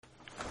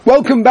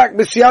Welcome back,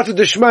 B'siyata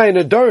D'Shmai in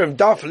Adorim,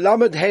 Daf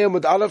Lamed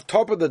Heyamud Aleph,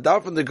 top of the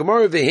Daf, and the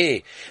Gemara over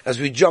here, as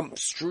we jump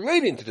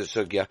straight into the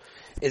Sugya,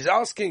 is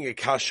asking a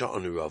kasha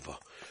on Rava.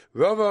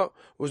 Rava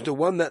was the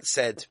one that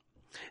said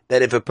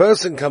that if a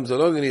person comes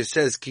along and he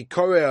says,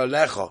 Kikore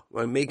Alecha,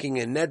 when making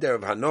a neder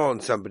of Hana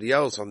on somebody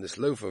else on this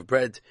loaf of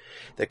bread,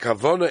 the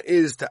kavana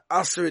is to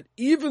answer it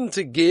even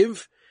to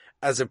give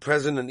as a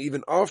present and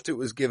even after it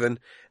was given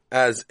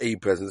as a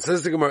present.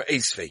 Says the Gemara,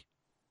 Eisvei.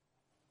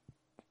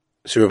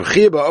 So Rav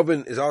Chia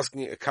Ba'oven is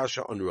asking a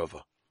kasha on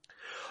Rava.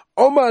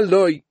 Omar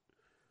loy.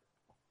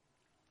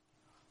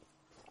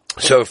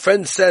 So a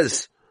friend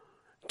says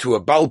to a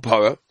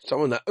balpara,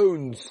 someone that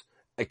owns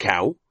a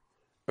cow,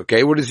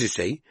 okay, what does he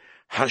say?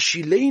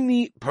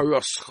 Hashileni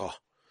paroscha.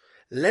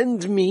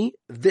 Lend me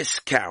this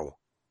cow.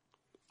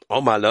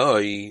 Omar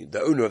loy,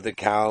 the owner of the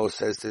cow,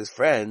 says to his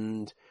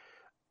friend,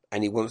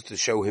 and he wants to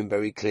show him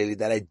very clearly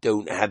that I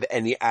don't have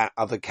any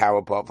other cow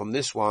apart from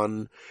this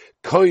one.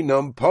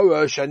 Koinam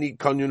parash ani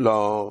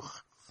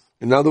konyulach.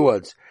 In other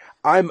words,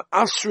 I'm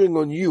answering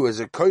on you as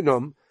a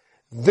koinam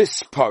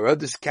this para,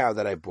 this cow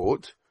that I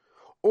bought.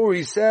 Or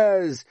he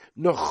says,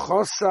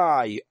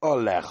 Nochosai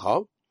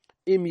olecha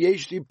im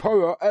yeshli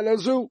para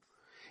elazu.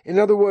 In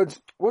other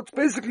words, what's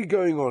basically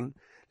going on,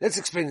 let's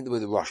explain it the way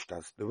the Rosh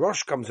does. The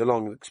Rosh comes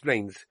along and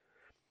explains,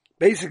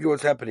 basically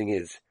what's happening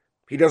is,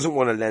 he doesn't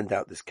want to lend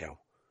out this cow.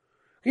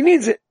 He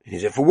needs it. He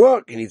needs it for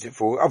work. He needs it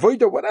for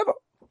avodah, whatever.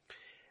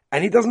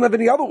 And he doesn't have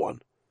any other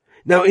one.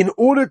 Now, in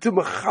order to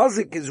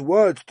mechazik his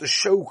words to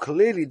show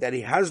clearly that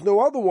he has no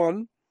other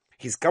one,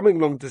 he's coming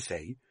along to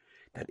say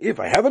that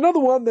if I have another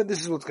one, then this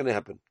is what's going to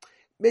happen.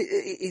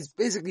 He's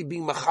basically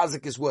being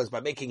mechazik his words by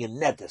making a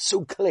neder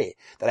so clear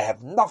that I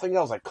have nothing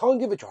else. I can't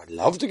give it to you. I'd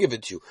love to give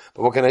it to you,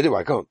 but what can I do?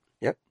 I can't.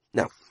 Yeah.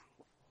 Now,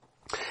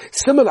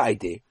 similar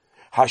idea.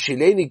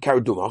 Hashileni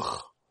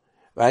kardumach,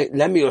 right?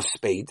 Lend me your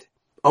spade.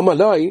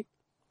 Amalai.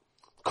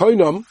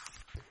 Koinam,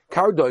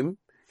 kardoim,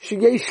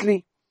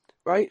 shigeshli,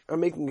 right?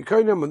 I'm making a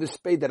koinam on this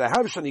spade that I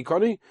have, shani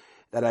koni,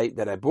 that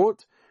I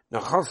bought.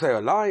 Nachasei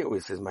alai, or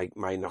it says my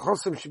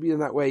nachasim should be in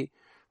that way,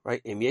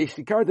 right? Im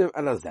yeshli kardoim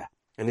alazeh.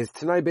 And his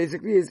tanai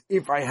basically is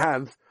if I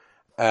have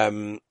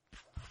another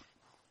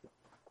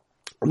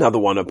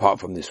one apart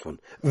from this one.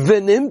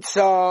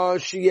 V'nimtza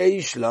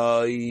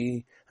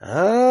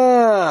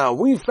sheyeshlai.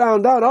 We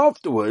found out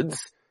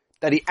afterwards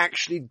that he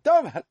actually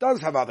does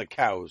have other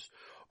cows.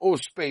 Or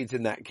spades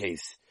in that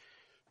case.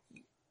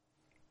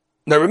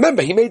 Now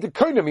remember, he made the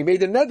koinam, he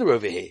made a neder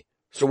over here.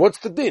 So what's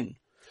the din?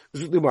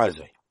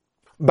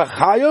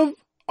 B'chayav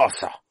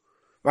asa.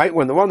 Right?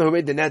 When the one who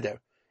made the neder,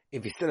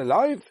 if he's still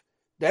alive,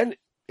 then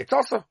it's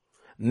asa.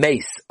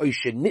 Meis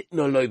oishenitno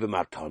loiva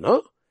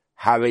matana,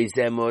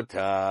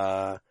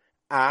 harezemota.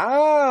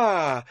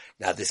 Now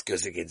this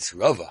goes against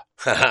Rava.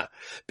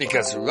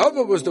 Because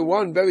Rava was the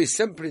one very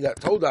simply that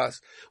told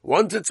us,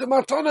 once it's a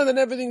matana, then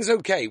everything's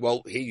okay.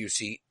 Well, here you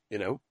see,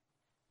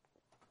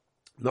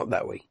 not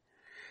that way.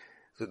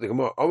 So the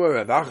Gemara,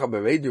 Omer Ravacha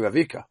Bereidu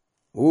Ravika.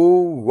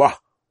 Wah.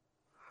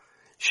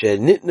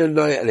 Shenitna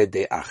loy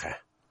aledei acha.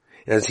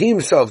 As he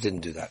himself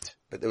didn't do that,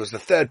 but there was a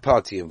third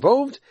party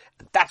involved,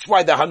 and that's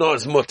why the Hana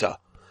is mutter.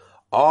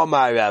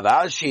 Omer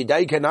Ravashi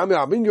Daikanami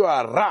Abinyu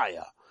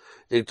Araya.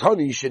 The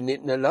Tani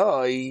Shenitna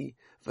loy,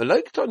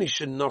 Veloik Tani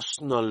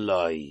Shenosna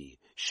loy.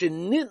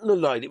 Shenitna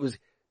loy.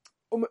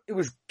 It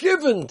was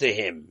given to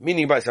him,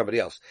 meaning by somebody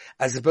else,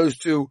 as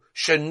opposed to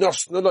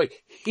shenos naloi.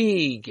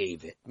 He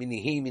gave it,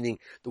 meaning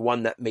the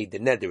one that made the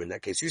neder in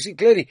that case. You see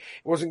clearly, it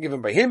wasn't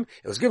given by him;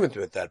 it was given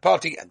to a third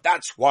party, and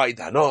that's why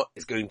the hana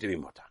is going to be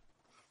mutar.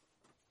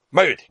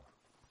 Mayud.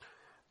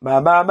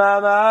 Ba ba ba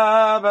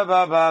ba ba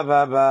ba ba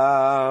ba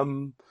ba.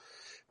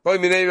 Boy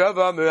minei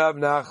Rava Merav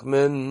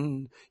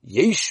Nachman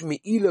yesh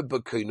meila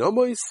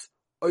b'koinomois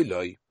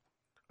oiloi.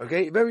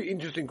 Okay, very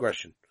interesting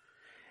question,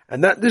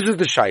 and this is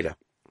the shaila.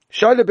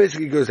 Shaila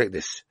basically goes like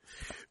this.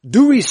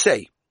 Do we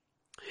say,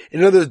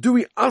 in other words, do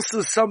we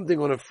answer something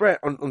on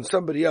on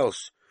somebody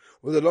else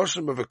with a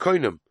loshon of a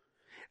koinam,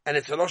 and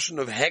it's a loshon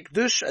of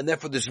hekdush, and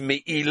therefore there's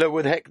me'ila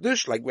with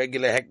hekdush, like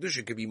regular hekdush,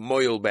 it could be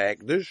moil by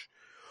hekdush,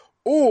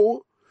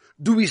 or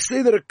do we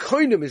say that a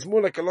koinam is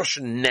more like a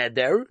loshon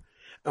neder,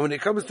 and when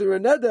it comes to a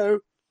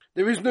neder,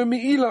 there is no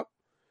me'ila?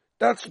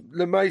 That's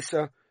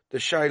lemaisa, the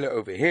shaila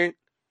over here.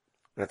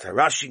 That's how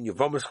Rashi in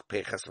Yevamos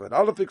Pechas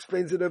Aleph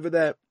explains it over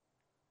there.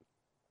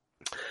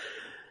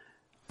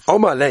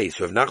 Omar Lei,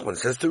 so if Nachman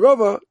says to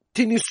Rava,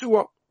 Tini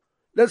Suwa,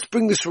 let's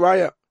bring this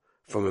raya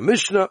from a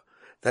Mishnah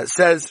that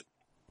says,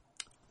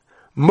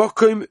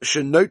 Mokim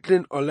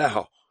shenotlin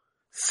oleha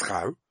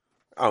schar,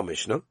 our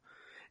Mishnah,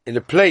 in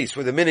the place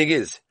where the minig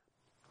is,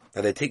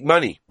 that they take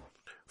money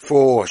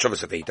for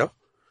Shabbos Aveda,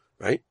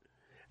 right?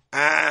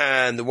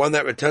 And the one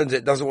that returns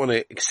it doesn't want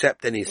to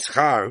accept any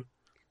schar,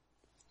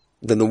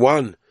 then the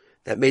one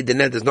that made the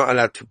net is not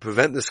allowed to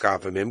prevent the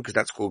schar from him, because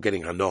that's called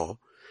getting hana.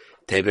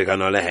 We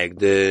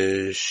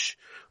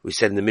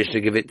said in the Mishnah,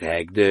 give it to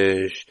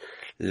Hegdush.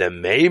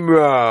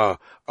 Lemeimra,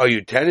 are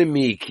you telling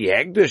me ki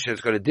Hegdush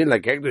has got a din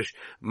like Hegdush?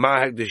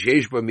 Ma Hegdush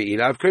yesh ba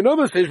me'ila, I've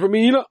koinoma says for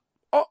me'ila.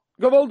 Oh,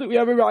 Gavaldik, we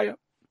have a raya.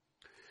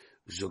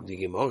 Zug die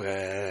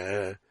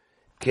Gemorre.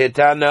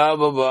 Ketana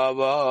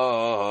baba.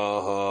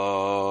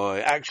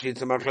 Actually,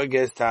 it's a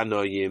machlokes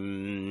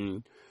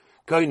tanoim.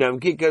 Koinam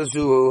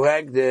kikazu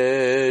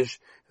hegdish.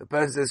 The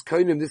person says,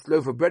 Koinam, this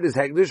loaf of bread is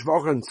hegdish.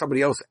 And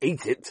somebody else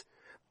ate it.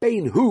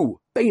 Bein who?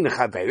 Bein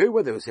chaveru,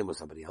 whether it was him or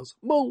somebody else.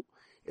 Mo.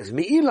 It's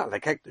me'ila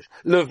like hegdish.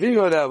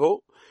 Lefigo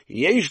level.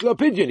 Yesh la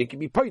pigeon. It can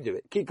be paid of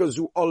it.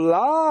 Kikazu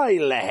olai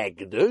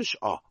lehegdish.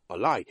 Oh,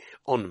 olai.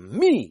 On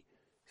me.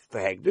 For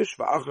hegdish.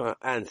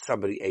 And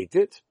somebody ate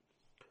it.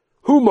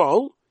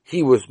 Humal.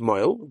 He was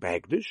moil,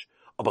 behegdish.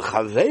 Aber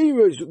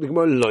chaveru is the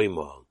gemol loy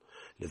moil.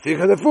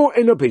 Lefigo therefore,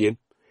 in opinion.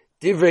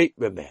 Divrei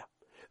Rebbeah.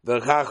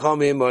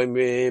 V'chachamim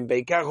oimrim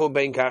beikach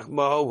u'beinkach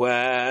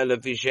mo'el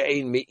lefi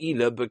she'ein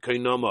me'ila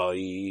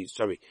b'koinamai.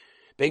 Sorry.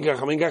 Beinkach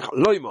u'beinkach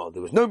loy mo'el.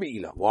 There was no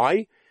me'ila.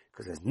 Why?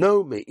 Because there's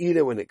no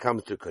me'ila when it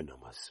comes to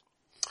koinamas.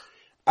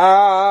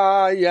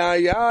 Ya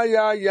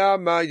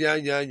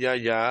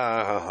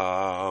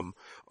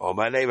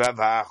Omalei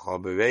ravach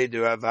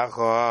o'bereidu ravach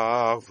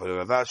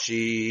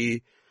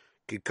v'ravashi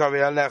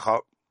kikari alecha.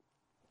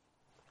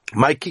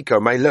 My kikar,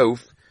 my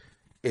loaf,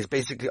 is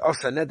basically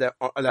osa neder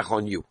alech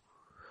on you.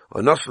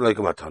 Or not like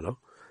a matana.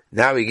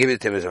 Now we give it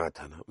to him as a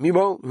matana.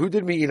 Mimo, who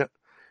did me eat it?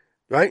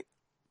 Right?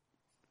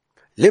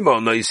 Limo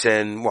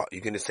noisen, what?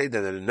 You're going to say that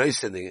the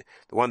noisen, the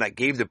one that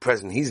gave the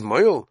present, he's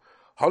moil.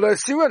 Hola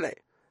sirale.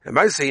 And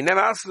might say he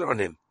never asked it on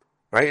him.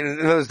 Right? And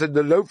in other words,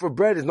 the loaf of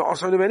bread is not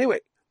also on him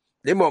anyway.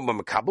 Limo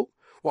mamakabel.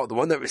 What? The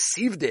one that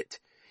received it.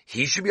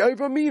 He should be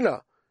over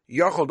Mila.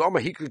 Yachol Doma,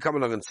 he could come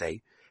along and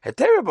say,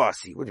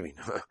 Heterabasi. What do you mean?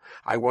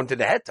 I wanted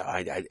a heta.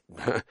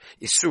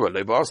 Isura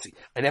lebasi.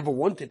 I never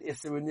wanted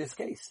Isra in this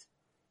case.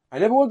 I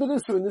never wanted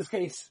Isra in this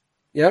case.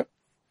 Yeah.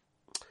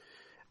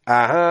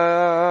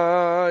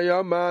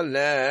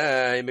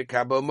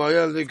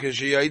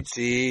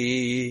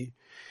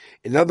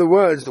 In other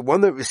words, the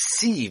one that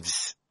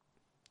receives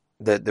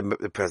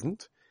the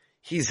present,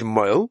 he's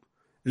moil.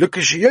 Look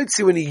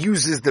when he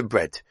uses the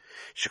bread.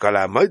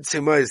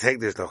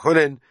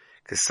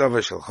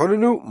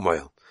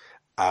 Moil.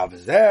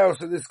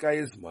 So this guy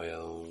is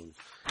moil.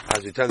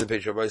 As we turn the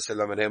page, Rabbi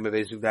Salam and him,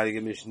 basic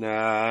Dadig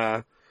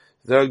Mishnah.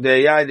 Zog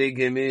de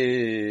Yadig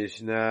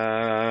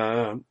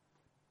Mishnah.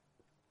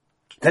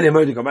 Tell him,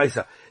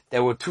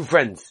 there were two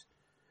friends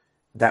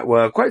that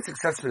were quite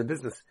successful in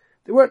business.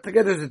 They worked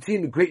together as a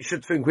team, great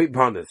shutfer and great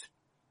partners.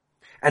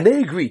 And they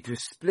agreed to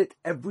split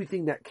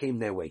everything that came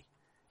their way.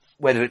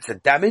 Whether it's a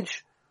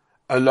damage,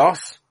 a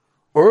loss,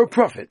 or a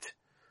profit,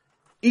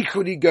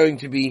 equally going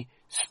to be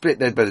split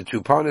there by the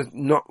two partners,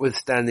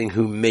 notwithstanding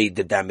who made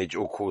the damage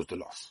or caused the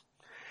loss.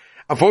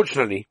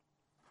 Unfortunately,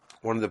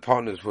 one of the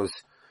partners was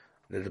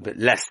a little bit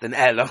less than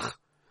Erlich,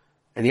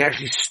 and he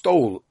actually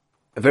stole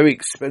a very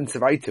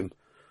expensive item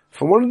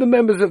from one of the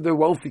members of the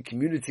wealthy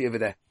community over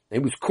there. He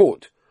was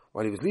caught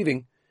while he was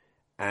leaving,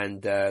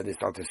 and they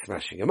started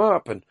smashing him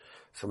up, and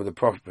some of the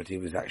property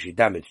was actually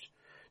damaged.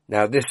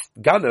 Now this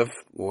Ganav,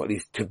 or at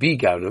least to be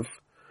Ganav,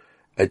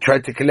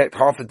 tried to collect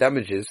half the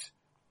damages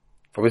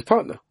from his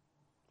partner.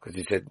 Because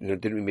he said,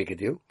 didn't we make a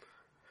deal?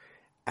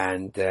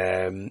 And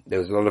there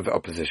was a lot of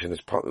opposition.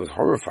 His partner was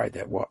horrified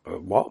that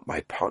what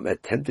my partner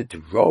attempted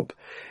to rob.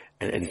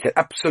 And he said,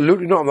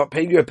 absolutely not, I'm not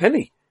paying you a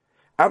penny.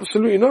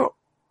 Absolutely not.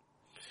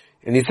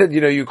 And he said,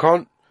 you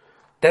can't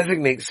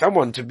designate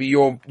someone to be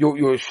your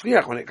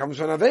shliach when it comes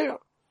to an Aveira.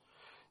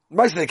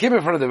 They came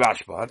in front of the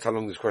Rashba. That's how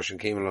long this question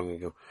came along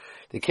ago.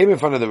 They came in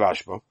front of the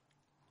Rashba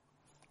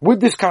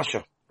with this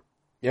kasha.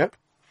 Yeah?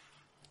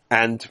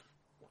 And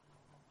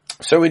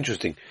so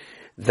interesting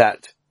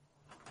that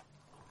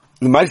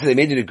they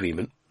made an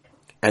agreement,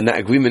 and that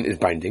agreement is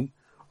binding.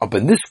 But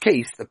in this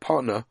case, the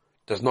partner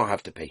does not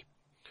have to pay.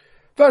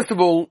 First of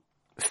all,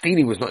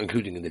 stealing was not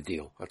included in the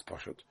deal. That's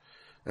Pashut.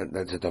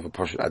 That's a double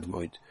Pashut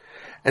Admoid.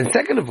 And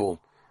second of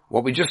all,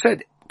 what we just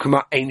said,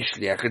 Kuma ein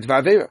shliach et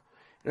v'avera.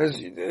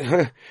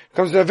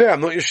 Comes to Avera,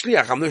 I'm not your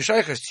shliach, I'm no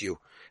shaykhs to you.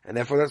 And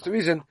therefore that's the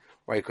reason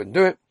why you couldn't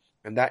do it.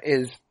 And that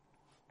is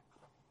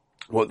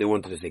what they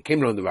wanted to say.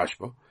 Came along the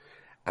Rashba,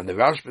 and the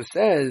Rashba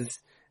says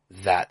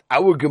that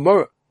our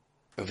Gemara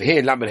over here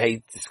in Lamed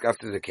Hay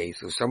discusses a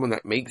case of someone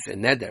that makes a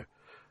neder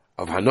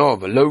of hana,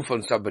 of a loaf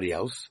on somebody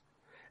else,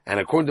 and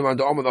according to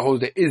Manda Amar, the whole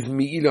there is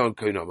mi'ila on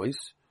koinamos.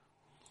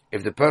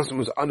 If the person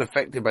was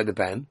unaffected by the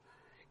ban,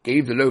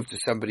 gave the loaf to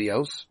somebody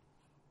else,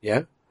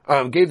 gave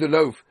the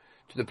loaf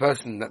to the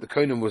person that the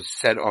koinam was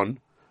set on,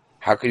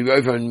 how could he be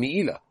over on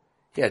mi'ila?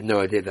 He had no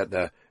idea that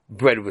the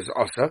bread was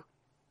asa.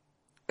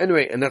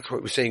 Anyway, and that's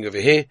what we're saying over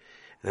here,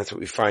 and that's what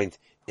we find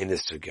in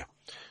this sugya.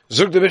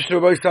 Zug the Mishnah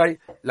Bosai,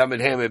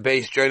 Lamed Hem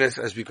Beis, join us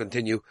as we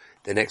continue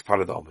the next part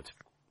of the Omid.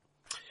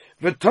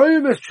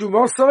 V'toyim es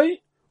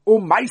Shumosai,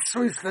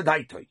 Maisois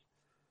Ladaitoi.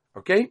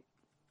 Okay?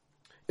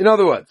 In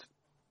other words,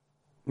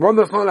 one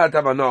that's not allowed to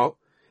have a no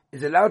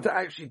is allowed to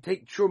actually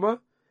take Truma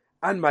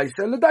and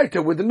Maisa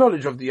Ladaita with the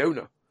knowledge of the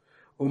owner.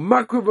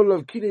 Makriv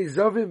of Kine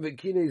Zavim,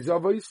 V'Kine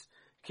Zavois,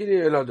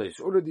 Kine Eladois.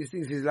 All of these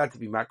things is allowed to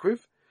be Makriv.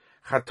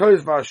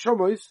 Chatois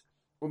V'Ashomois,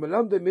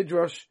 Melamde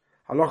Midrash,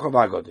 Halacha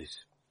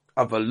V'Agodos.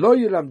 Avalo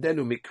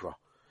Yilamdenu Mikra.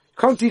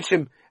 Can't teach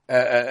him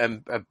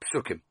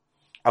psukim.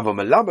 Ava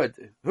melamed,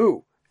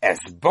 who?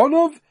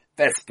 Esbonov,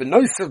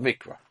 vespenosav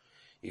mikra.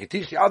 You can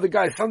teach the other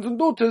guys, sons and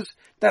daughters,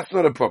 that's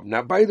not a problem.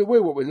 Now, by the way,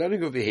 what we're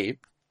learning over here,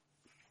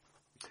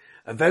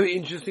 a very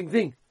interesting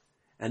thing,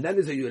 and that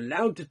is that you're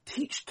allowed to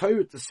teach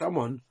Torah to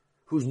someone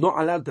who's not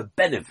allowed to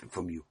benefit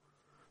from you.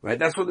 Right?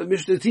 That's what the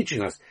Mishnah is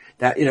teaching us.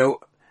 That,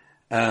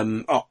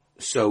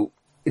 so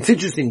it's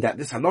interesting that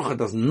this halacha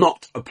does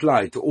not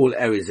apply to all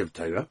areas of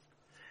Torah.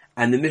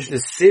 And the Mishnah,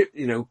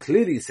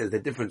 clearly says the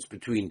difference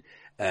between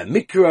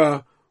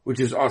Mikra, which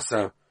is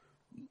Asa,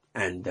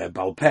 and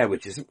Baal Peh,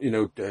 which is,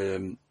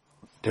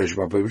 Teresh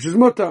Baal Peh, which is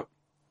Mutter.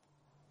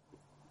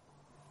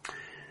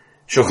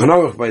 Shulchan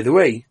Aruch, by the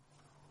way,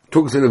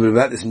 talks a little bit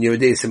about this in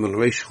Yeridei Simon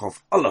Reish Chof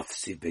Aleph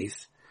Siv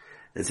Beis,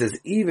 and says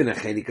even a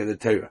chelik of the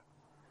Torah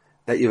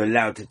that you're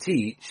allowed to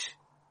teach,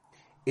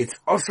 it's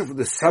also for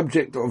the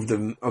subject of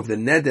the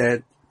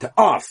neder to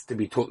ask to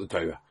be taught the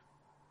Torah.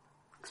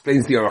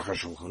 Explains the Aruch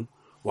HaShulchan.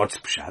 What's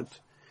Pshat?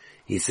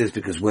 He says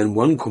because when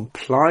one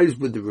complies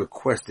with the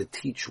request to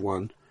teach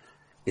one,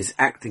 is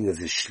acting as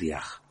a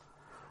shliach,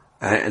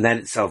 and that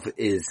itself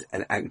is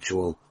an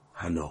actual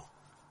hano.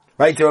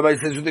 Right, the Rabbi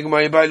says, the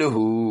Kahanim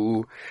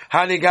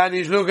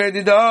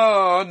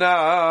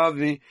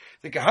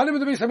of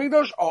the Beis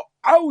Hamikdash are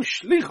our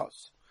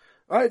shlichos.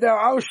 Right, they are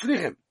our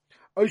shlichim.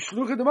 Or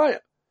shluchah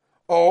demaya.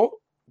 Or,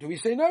 do we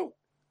say no?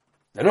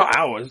 They're not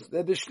ours,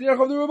 they're the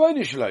shliach of the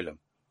Rabbeinu Shalom.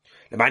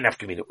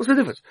 What's the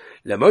difference?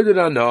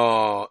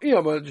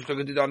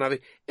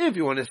 If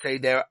you want to say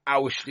they're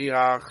our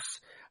shliachs,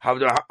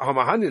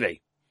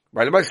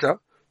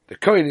 the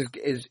Kohen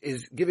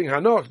is giving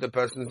hana to the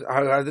person who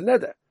has the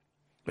neder.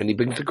 And he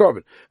brings the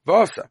korban.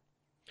 Vasa.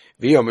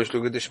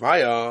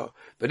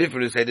 But if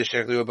we say the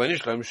Sheikh the Rabbeinu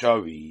Shalom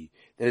Shari,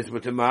 then it's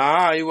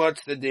mutamai,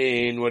 what's the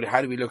din?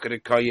 How do we look at a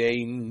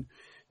kohen?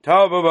 If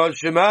you want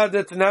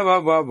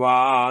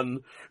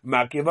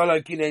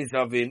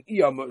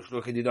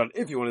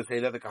to say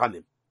that the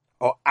Kohanim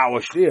or our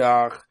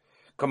Shliach,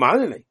 come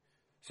on.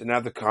 So now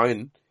the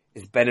Kohen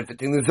is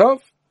benefiting the Zov.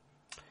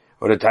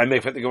 Or the time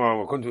make the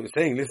Gemara is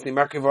saying, listening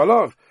Makiv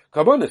Alav,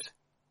 Karbonis.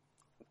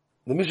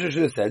 The Mishnah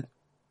should have said,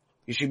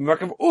 you should be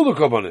Makiv all the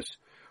Karbonis.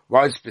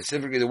 Why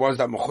specifically the ones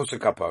that Mechusa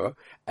Kapara?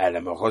 Ela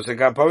Mechusa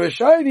Kapara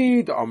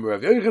Shiny, the Amr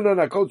of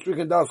Yochanan, Akol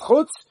Tzrikan Das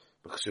Chutz,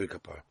 Mechusa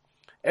Kapara.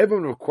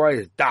 Everyone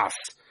requires das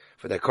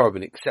for their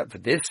korban except for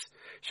this.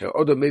 So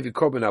Odo maybe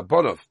korban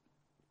abonov.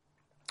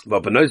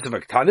 But benosav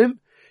aktanim,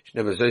 she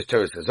never says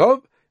Torah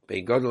sazov,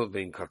 being godel,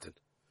 being cotton.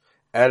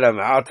 Ela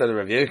ma'ata the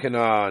Rav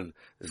Yochanan,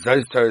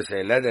 zos Torah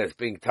say ledes,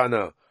 being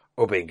tana,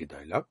 or being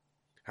gedola.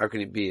 How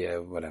can it be,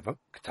 whatever?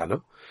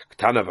 Katana.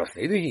 Katana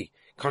vasleidihi.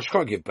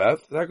 Can't give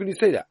birth. How can you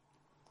say that?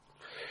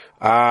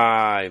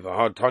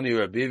 V'had tani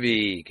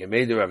Rabivi,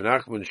 kemedi Rav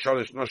Nachman,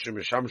 shalish noshim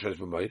v'shamshas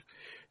v'moich.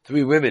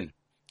 3 women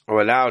are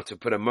allowed to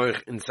put a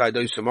moich inside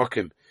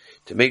Osamokim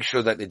to make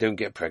sure that they don't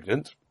get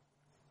pregnant.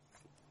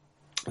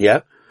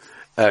 Yeah.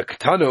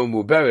 Katana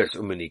umuberes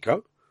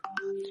umanika.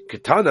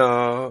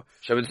 Katana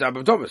Shabbat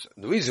Sabbath Thomas.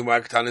 The reason why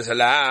Katana is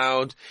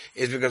allowed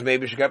is because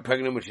maybe she got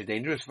pregnant, which is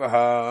dangerous for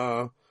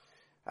her.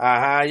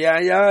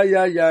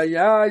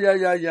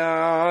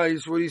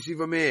 It's what you see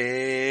for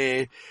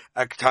me.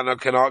 A Katana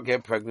cannot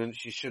get pregnant.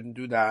 She shouldn't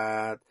do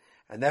that.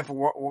 And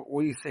therefore,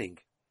 what do you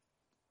think?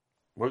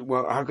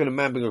 Well, how can a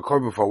man bring a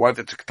korban for a wife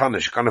that's a katana?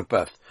 She can't have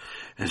birth.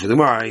 And so the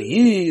Gemara,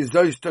 he is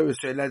those Torah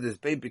say letters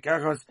bein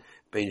pikachas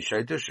bein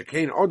shaita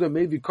shekain oda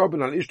maybe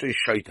korban al ishtay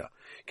shaita.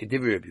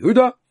 Kedivi Rabbi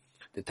Yehuda,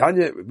 the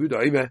Tanya Rabbi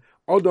Yehuda Omer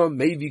oda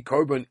maybe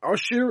korban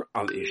ashir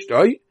al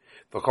ishtay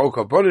v'chol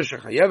korbanos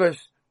shechayeves,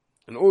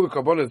 and all the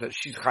korbanos that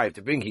she's chayav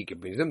to bring, he can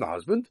bring them, the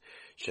husband.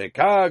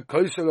 Shekah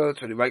koisela,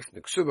 so he writes in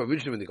the Ksuba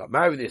originally when they got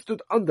married, they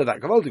stood under that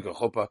gavaldik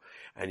chuppah,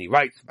 and he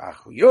writes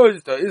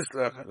b'achuyos da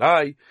islach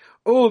alai,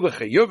 all the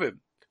chayuvim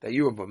that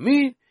you have for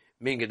me,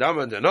 min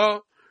gedama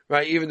dana,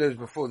 right? Even though it's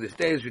before this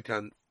day, as we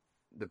turn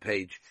the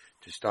page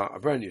to start a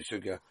brand new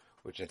sugya,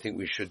 which I think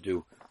we should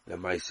do the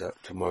Maisa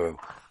tomorrow.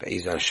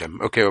 Be'ez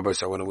Hashem. Okay, Rabbi,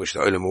 so I want to wish the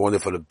Olam a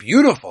wonderful, a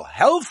beautiful,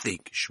 healthy,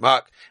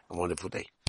 geschmack, and wonderful day.